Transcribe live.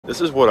This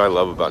is what I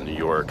love about New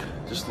York.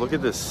 Just look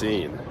at this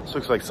scene. This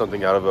looks like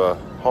something out of a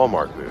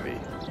Hallmark movie.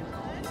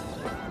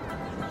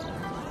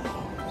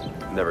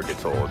 Never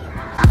gets old.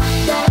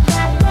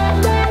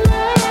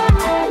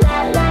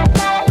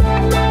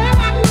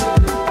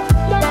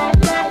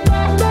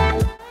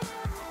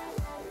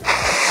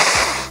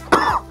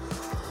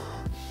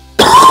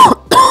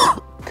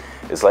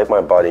 It's like my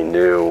body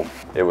knew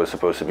it was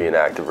supposed to be an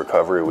active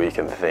recovery week,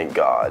 and thank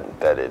God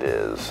that it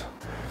is.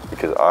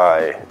 Because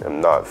I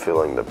am not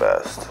feeling the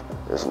best.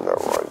 Isn't that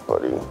right,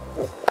 buddy?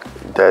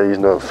 Daddy's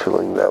not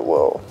feeling that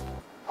well.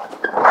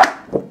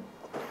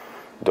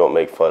 Don't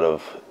make fun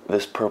of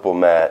this purple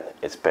mat.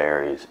 It's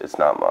Barry's, it's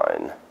not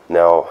mine.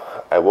 Now,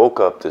 I woke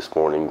up this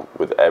morning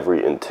with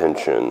every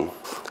intention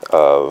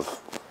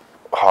of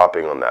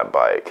hopping on that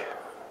bike.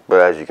 But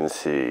as you can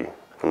see,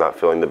 I'm not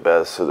feeling the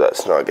best, so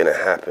that's not gonna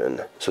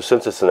happen. So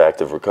since it's an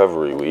active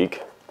recovery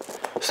week,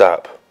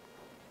 stop.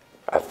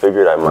 I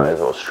figured I might as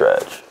well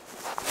stretch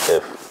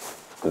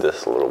if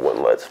this little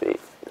one lets me.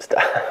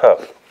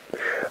 Stop.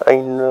 I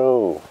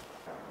know.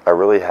 I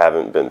really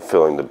haven't been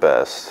feeling the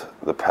best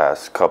the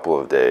past couple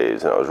of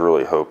days, and I was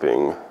really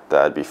hoping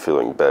that I'd be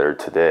feeling better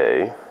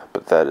today,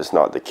 but that is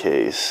not the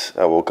case.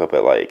 I woke up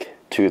at like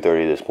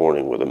 2:30 this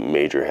morning with a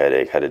major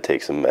headache, had to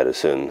take some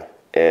medicine,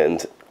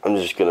 and I'm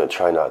just gonna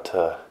try not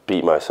to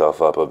beat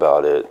myself up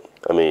about it.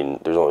 I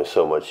mean, there's only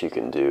so much you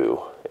can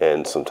do,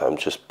 and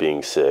sometimes just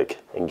being sick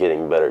and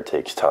getting better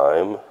takes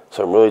time.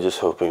 So I'm really just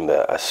hoping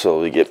that I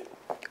slowly get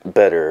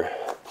better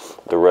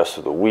the rest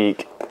of the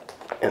week,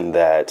 and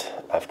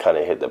that I've kind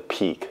of hit the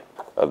peak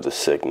of the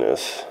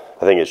sickness.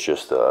 I think it's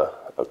just a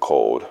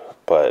cold,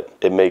 but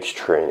it makes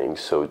training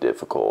so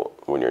difficult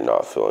when you're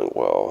not feeling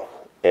well.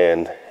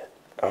 And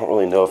I don't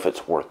really know if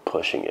it's worth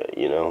pushing it,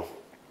 you know?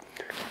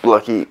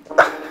 Lucky.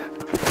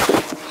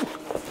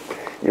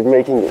 You're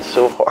making it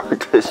so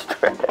hard to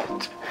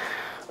stretch.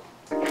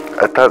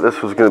 I thought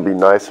this was going to be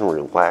nice and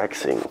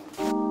relaxing.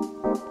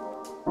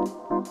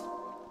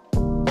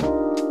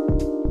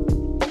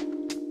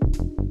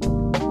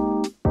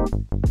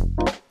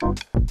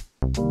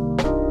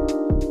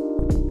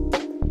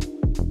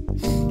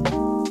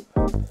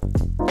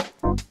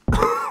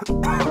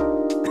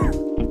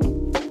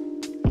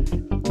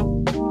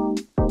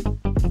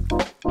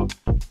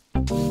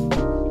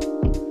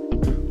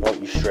 Why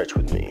don't you stretch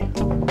with me?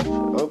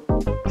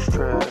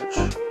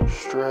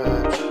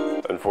 Stretch.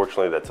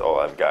 Unfortunately, that's all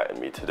I've got in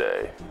me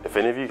today. If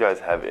any of you guys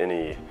have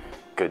any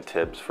good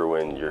tips for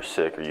when you're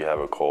sick or you have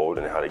a cold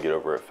and how to get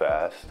over it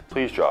fast,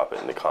 please drop it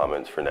in the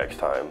comments for next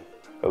time.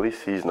 At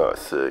least he's not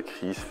sick.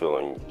 He's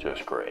feeling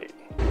just great.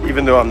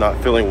 Even though I'm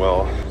not feeling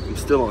well, I'm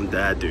still on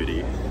dad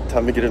duty.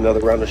 Time to get another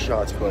round of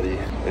shots, buddy.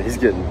 And he's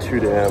getting too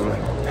damn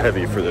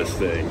heavy for this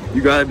thing.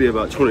 You gotta be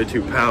about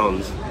 22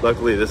 pounds.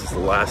 Luckily, this is the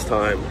last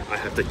time I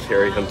have to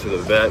carry him to the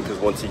vet, because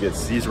once he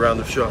gets these round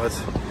of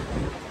shots,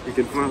 he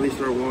can finally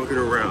start walking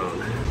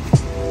around.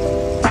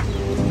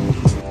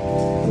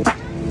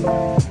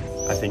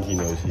 I think he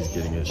knows he's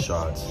getting his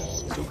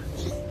shots. It's okay.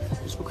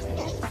 It's okay.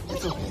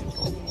 It's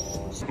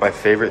okay. My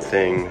favorite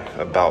thing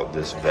about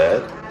this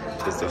vet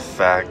is the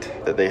fact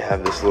that they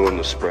have this little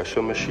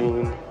Nespresso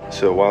machine.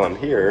 So while I'm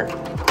here,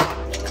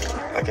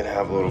 I can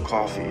have a little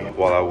coffee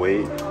while I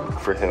wait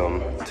for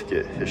him to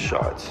get his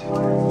shots.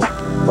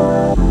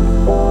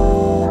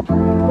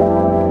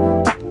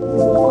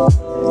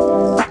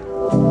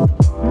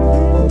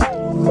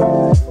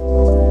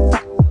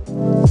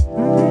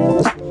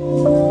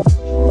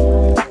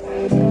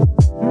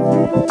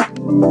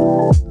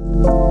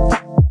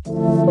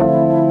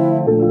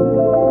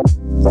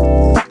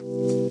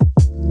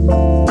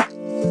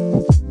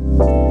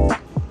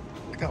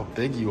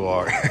 Big you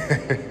are.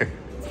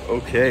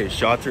 Okay,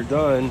 shots are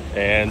done,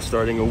 and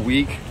starting a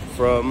week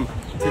from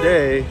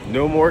today,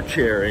 no more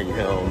carrying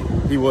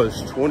him. He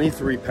was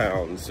 23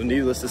 pounds, so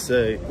needless to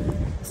say,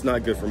 it's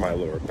not good for my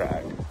lower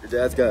back. Your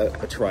dad's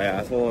got a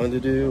triathlon to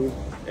do,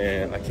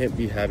 and I can't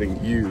be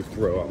having you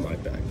throw on my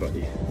back,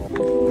 buddy.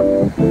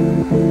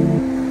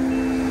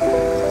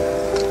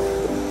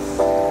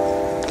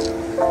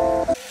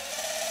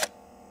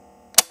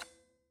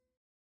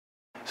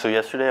 So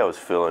yesterday I was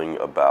feeling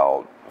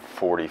about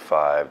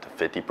 45 to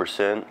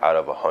 50% out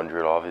of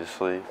 100,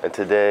 obviously. And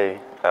today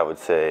I would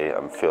say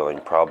I'm feeling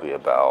probably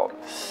about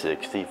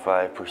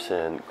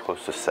 65%,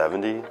 close to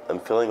 70. I'm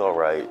feeling all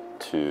right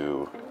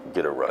to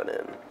get a run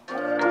in.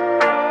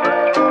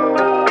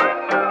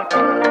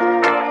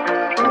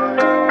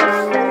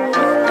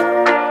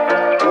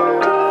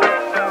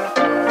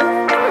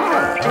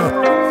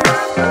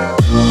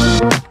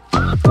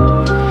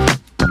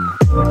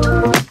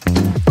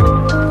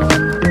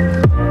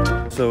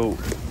 So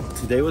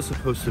today was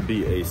supposed to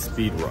be a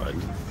speed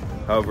run.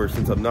 However,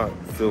 since I'm not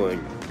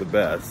feeling the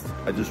best,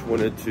 I just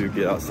wanted to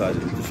get outside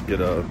and just get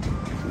a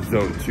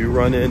zone 2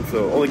 run in.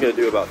 So only gonna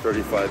do about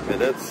 35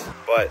 minutes,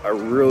 but I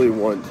really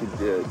want to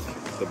get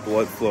the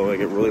blood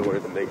flowing and really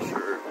wanted to make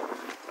sure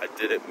I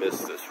didn't miss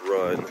this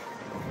run,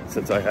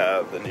 since I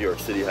have the New York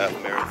City Half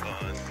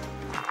Marathon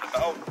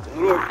about a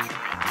little over 2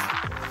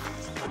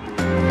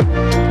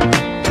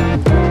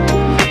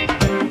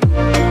 weeks.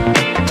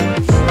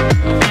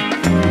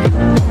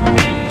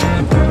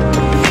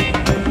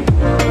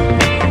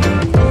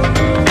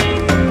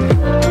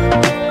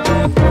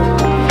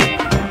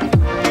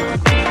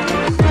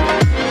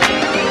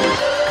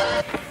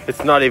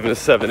 not even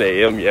 7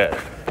 a.m. yet.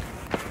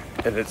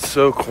 And it's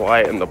so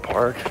quiet in the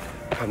park.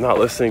 I'm not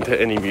listening to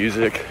any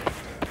music.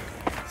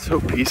 It's so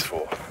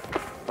peaceful.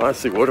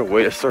 Honestly, what a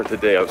way to start the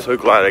day. I'm so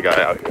glad I got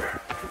out here.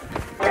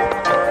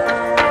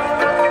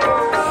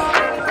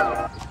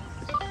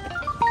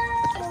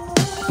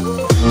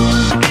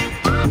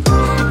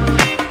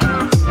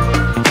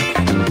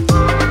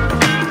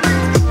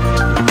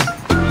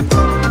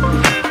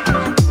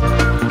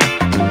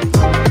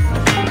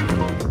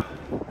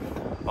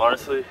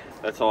 Honestly,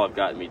 that's all I've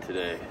gotten me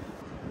today.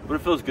 But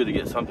it feels good to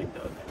get something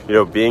done. You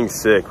know, being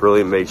sick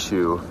really makes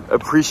you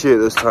appreciate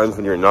those times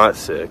when you're not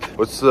sick.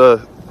 What's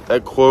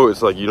that quote?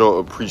 It's like, you don't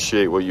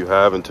appreciate what you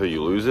have until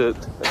you lose it.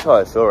 That's how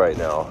I feel right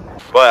now.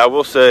 But I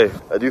will say,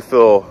 I do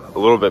feel a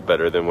little bit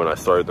better than when I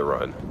started the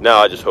run. Now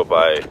I just hope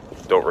I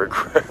don't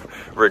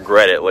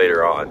regret it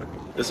later on.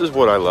 This is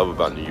what I love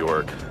about New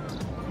York.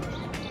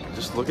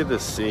 Just look at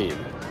this scene.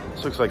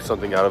 This looks like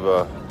something out of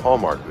a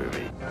Hallmark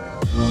movie.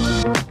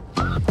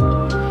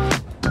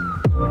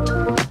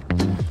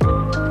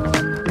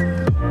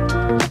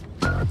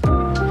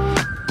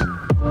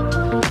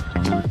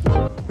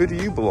 Who do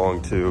you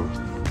belong to?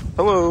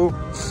 Hello?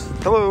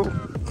 Hello?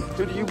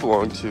 Who do you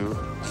belong to?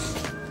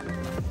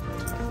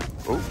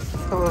 Oh,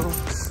 hello.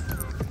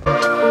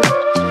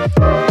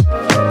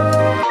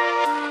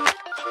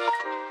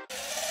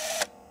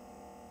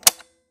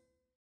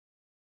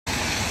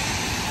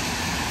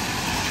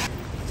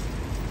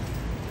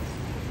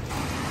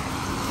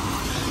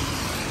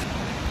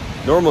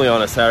 Normally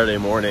on a Saturday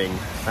morning,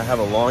 I have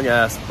a long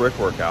ass brick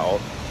workout,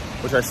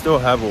 which I still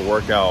have a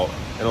workout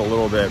in a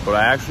little bit, but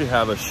I actually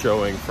have a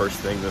showing first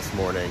thing this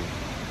morning.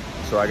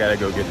 So I gotta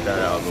go get that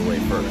out of the way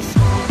first.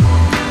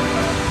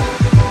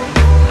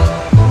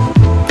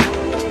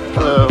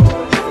 Hello.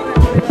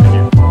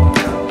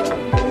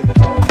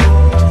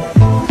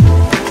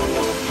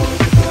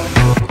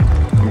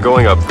 I'm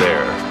going up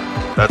there.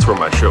 That's where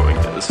my showing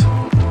is.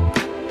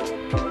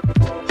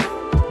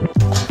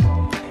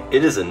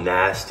 It is a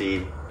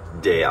nasty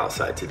day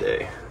outside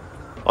today.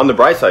 On the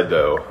bright side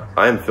though,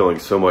 I am feeling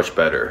so much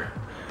better.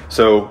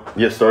 So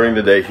yeah, starting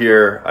the day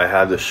here, I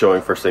have this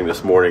showing first thing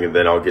this morning, and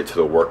then I'll get to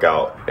the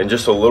workout in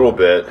just a little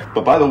bit.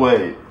 But by the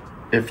way,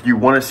 if you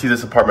want to see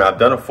this apartment, I've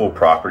done a full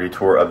property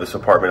tour of this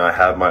apartment. I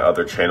have my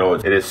other channel.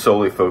 It is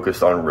solely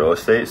focused on real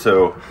estate,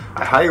 so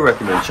I highly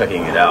recommend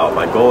checking it out.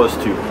 My goal is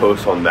to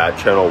post on that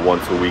channel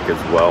once a week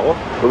as well.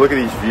 But look at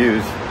these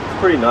views. It's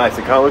pretty nice.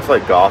 It kind of looks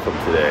like Gotham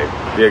today.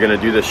 We are going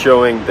to do the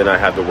showing, then I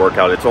have the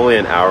workout. It's only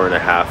an hour and a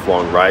half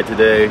long ride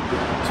today,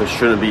 so it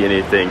shouldn't be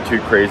anything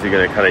too crazy.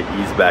 Going to kind of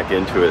ease back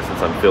into it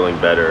since I'm feeling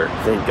better.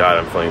 Thank God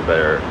I'm feeling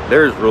better.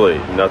 There's really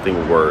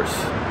nothing worse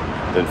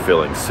than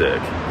feeling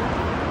sick.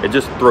 It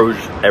just throws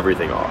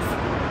everything off.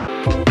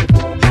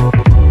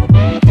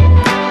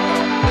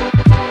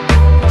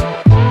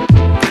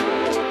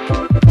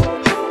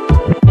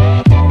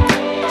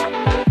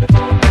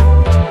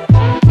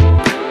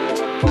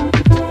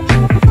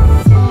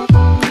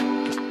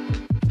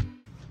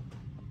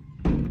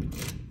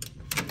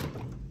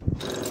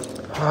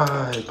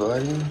 Hi,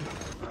 buddy.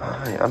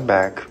 Hi, I'm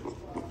back.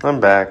 I'm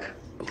back.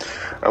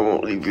 I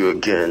won't leave you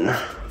again.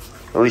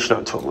 At least not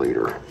until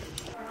later.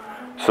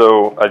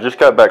 So I just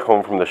got back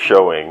home from the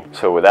showing.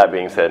 So with that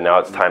being said, now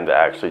it's time to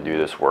actually do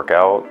this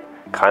workout.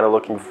 Kind of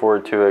looking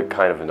forward to it,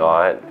 kind of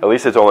not. At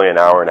least it's only an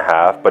hour and a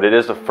half, but it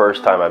is the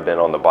first time I've been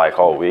on the bike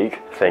all week,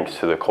 thanks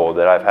to the cold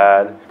that I've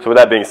had. So with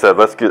that being said,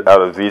 let's get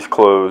out of these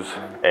clothes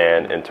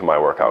and into my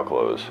workout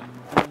clothes.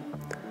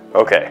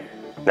 Okay,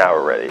 now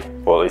we're ready.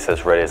 Well, at least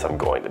as ready as I'm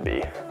going to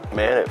be.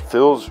 Man, it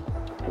feels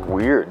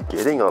weird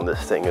getting on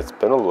this thing. It's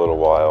been a little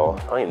while.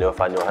 I don't even know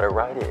if I know how to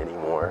ride it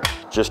anymore.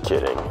 Just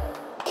kidding.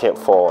 Can't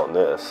fall on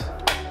this.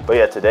 But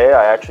yeah, today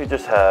I actually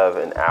just have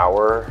an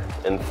hour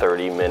and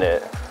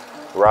 30-minute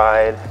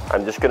ride.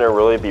 I'm just gonna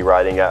really be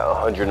riding at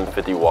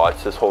 150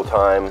 watts this whole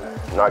time.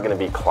 I'm not gonna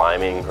be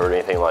climbing or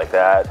anything like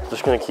that.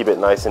 Just gonna keep it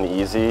nice and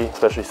easy,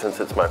 especially since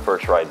it's my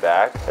first ride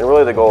back. And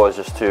really the goal is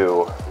just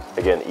to,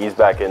 again, ease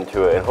back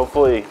into it, and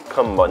hopefully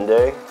come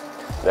Monday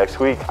next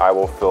week, I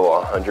will feel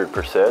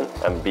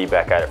 100% and be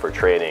back at it for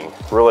training.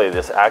 Really,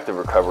 this active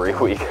recovery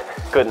week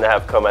couldn't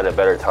have come at a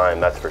better time,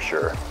 that's for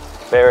sure.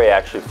 Mary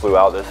actually flew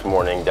out this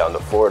morning down to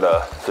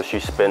Florida, so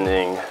she's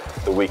spending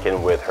the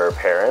weekend with her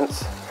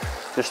parents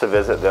just to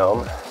visit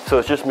them. So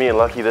it's just me and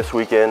Lucky this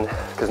weekend,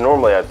 because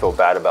normally I'd feel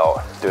bad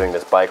about doing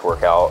this bike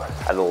workout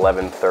at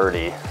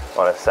 11:30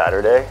 on a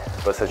Saturday,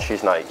 but since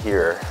she's not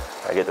here,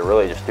 I get to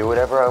really just do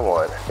whatever I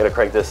want. I'm gonna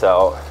crank this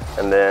out,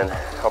 and then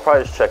I'll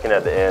probably just check in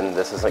at the end.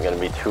 This isn't gonna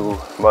be too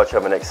much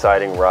of an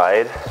exciting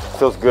ride. It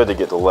feels good to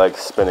get the legs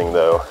spinning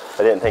though.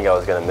 I didn't think I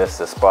was gonna miss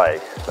this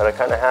bike, but I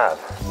kinda have.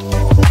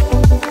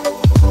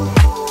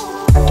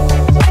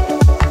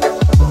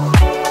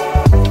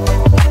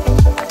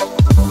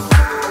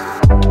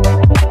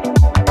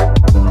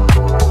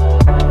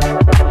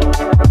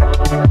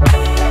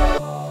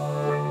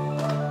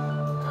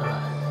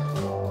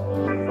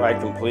 Ride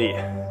complete.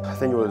 I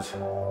think it was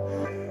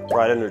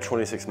right under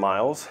 26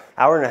 miles.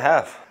 Hour and a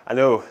half. I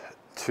know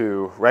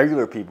to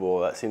regular people,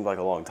 that seemed like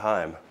a long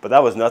time. But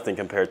that was nothing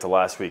compared to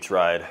last week's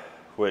ride,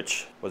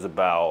 which was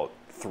about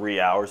 3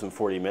 hours and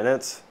 40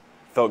 minutes.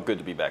 Felt good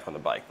to be back on the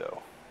bike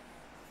though.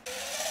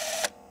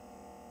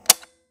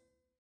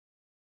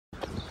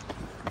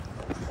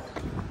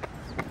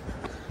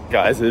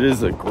 Guys, it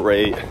is a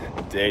great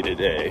day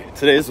today.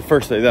 Today is the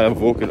first day that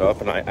I've woken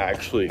up and I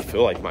actually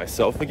feel like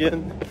myself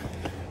again.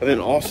 And then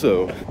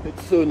also,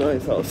 it's so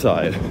nice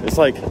outside. It's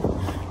like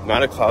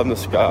not a cloud in the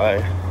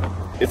sky.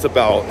 It's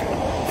about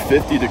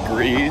 50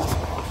 degrees,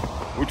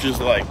 which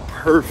is like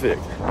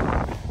perfect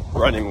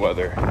running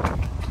weather.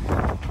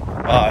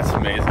 Ah, it's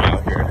amazing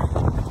out here.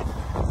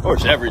 I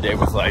wish every day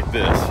was like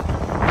this.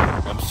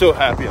 I'm so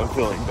happy I'm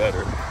feeling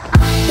better.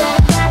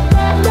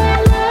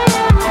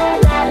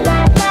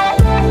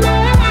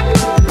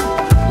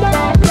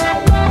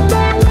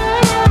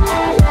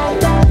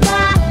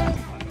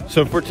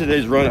 So for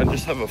today's run, I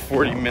just have a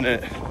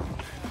 40-minute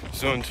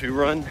zone 2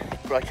 run,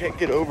 but I can't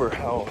get over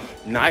how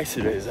nice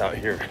it is out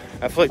here.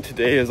 I feel like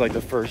today is like the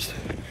first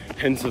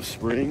hints of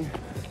spring,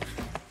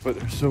 but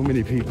there's so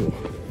many people.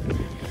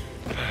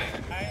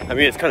 I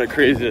mean, it's kind of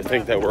crazy to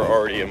think that we're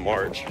already in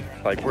March.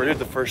 Like, where did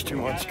the first 2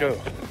 months go?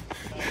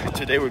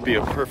 Today would be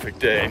a perfect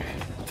day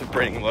to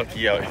bring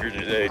Lucky out here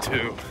today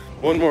too.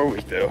 One more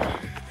week though.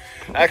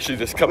 Actually,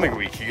 this coming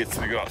week he gets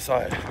to go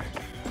outside.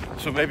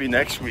 So maybe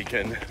next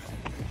weekend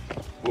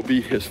will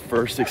be his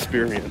first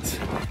experience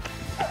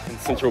in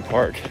Central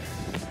Park.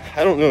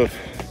 I don't know if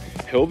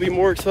he'll be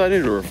more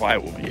excited or if I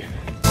will be.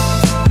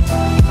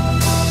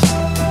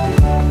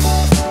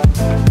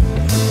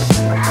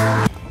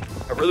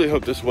 I really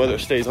hope this weather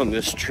stays on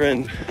this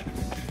trend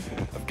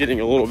of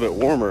getting a little bit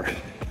warmer.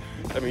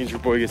 That means your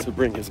boy gets to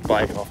bring his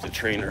bike off the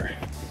trainer.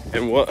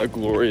 And what a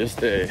glorious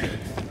day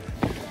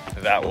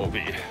that will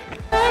be.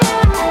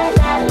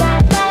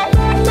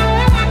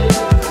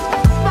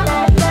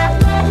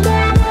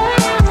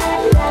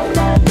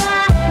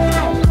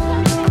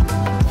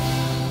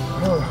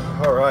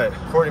 All right,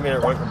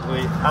 40-minute run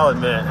complete. I'll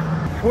admit,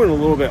 I went a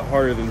little bit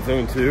harder than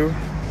zone 2,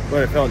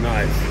 but it felt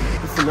nice.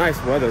 Just the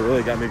nice weather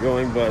really got me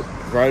going, but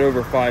right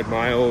over 5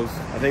 miles.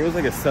 I think it was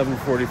like a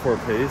 7:44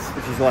 pace,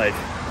 which is like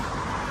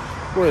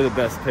one of the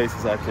best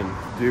paces I can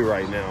do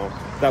right now.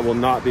 That will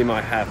not be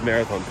my half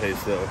marathon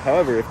pace though.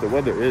 However, if the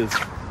weather is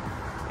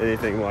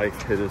anything like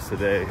it is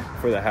today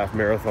for the half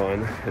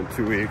marathon in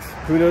 2 weeks,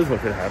 who knows what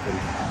could happen.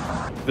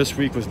 This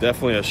week was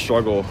definitely a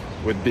struggle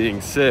with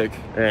being sick,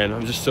 and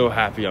I'm just so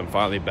happy I'm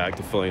finally back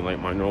to feeling like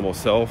my normal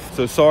self.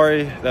 So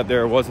sorry that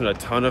there wasn't a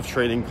ton of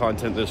training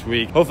content this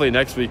week. Hopefully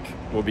next week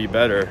will be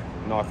better,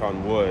 knock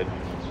on wood,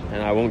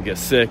 and I won't get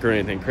sick or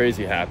anything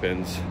crazy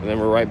happens. And then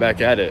we're right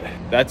back at it.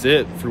 That's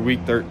it for week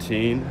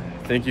 13.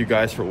 Thank you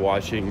guys for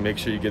watching. Make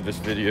sure you give this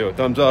video a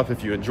thumbs up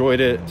if you enjoyed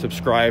it.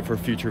 Subscribe for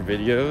future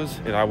videos,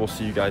 and I will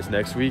see you guys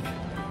next week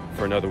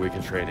for another week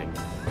of training.